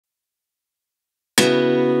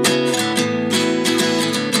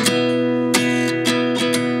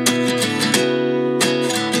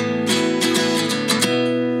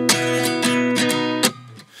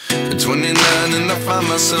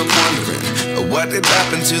what did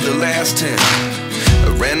happen to the last 10? I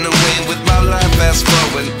ran away with my life, fast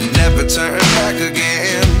forward, never turn back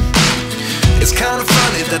again. It's kinda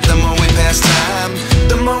funny that the more we pass time,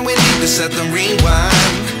 the more we need to set the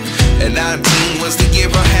rewind. And 19 was the year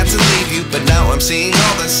I had to leave you, but now I'm seeing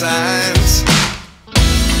all the signs.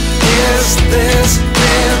 Is this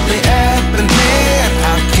really happening?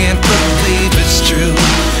 I can't believe it's true.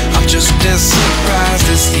 I'm just as surprised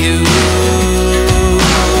as you.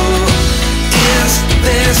 Is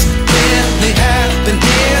this really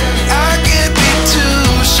happening? I can't be too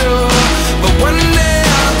sure, but one day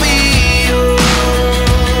I'll be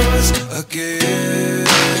yours again.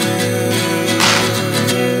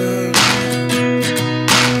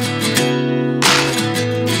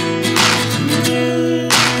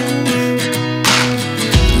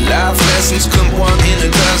 Life lessons come one in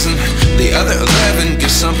a dozen. The other 11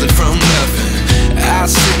 get something from nothing. I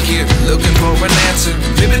sit here looking for an answer.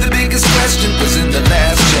 Maybe the biggest question was in the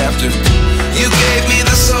last chapter. You gave me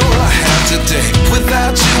the soul I have today.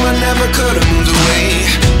 Without you I never could have moved away.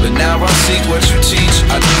 But now I see what you teach.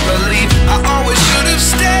 I do believe I always should have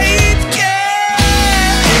stayed.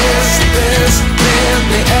 Yeah. Is this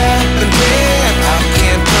really happening? I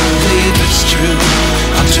can't believe it's true.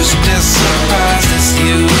 I'm just as surprised as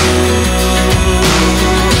you.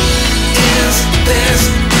 Is this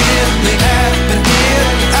really happening?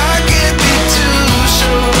 I can't be too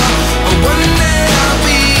sure, but one day I'll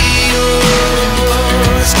be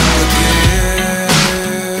yours again.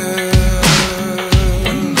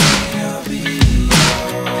 One day I'll be yours.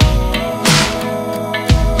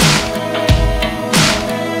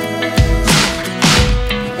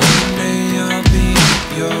 One day I'll be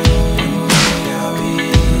yours. I'll be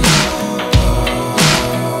yours.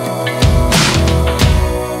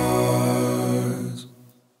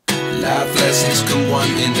 Life lessons come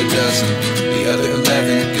one in a dozen. The other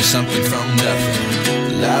 11 get something from nothing.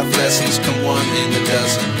 Life lessons come one in a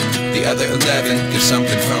dozen. The other 11 get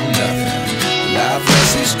something from nothing. Life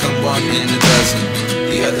lessons come one in a dozen.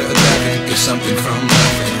 The other 11 get something from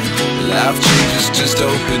nothing. Life changes just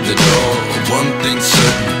open the door. One thing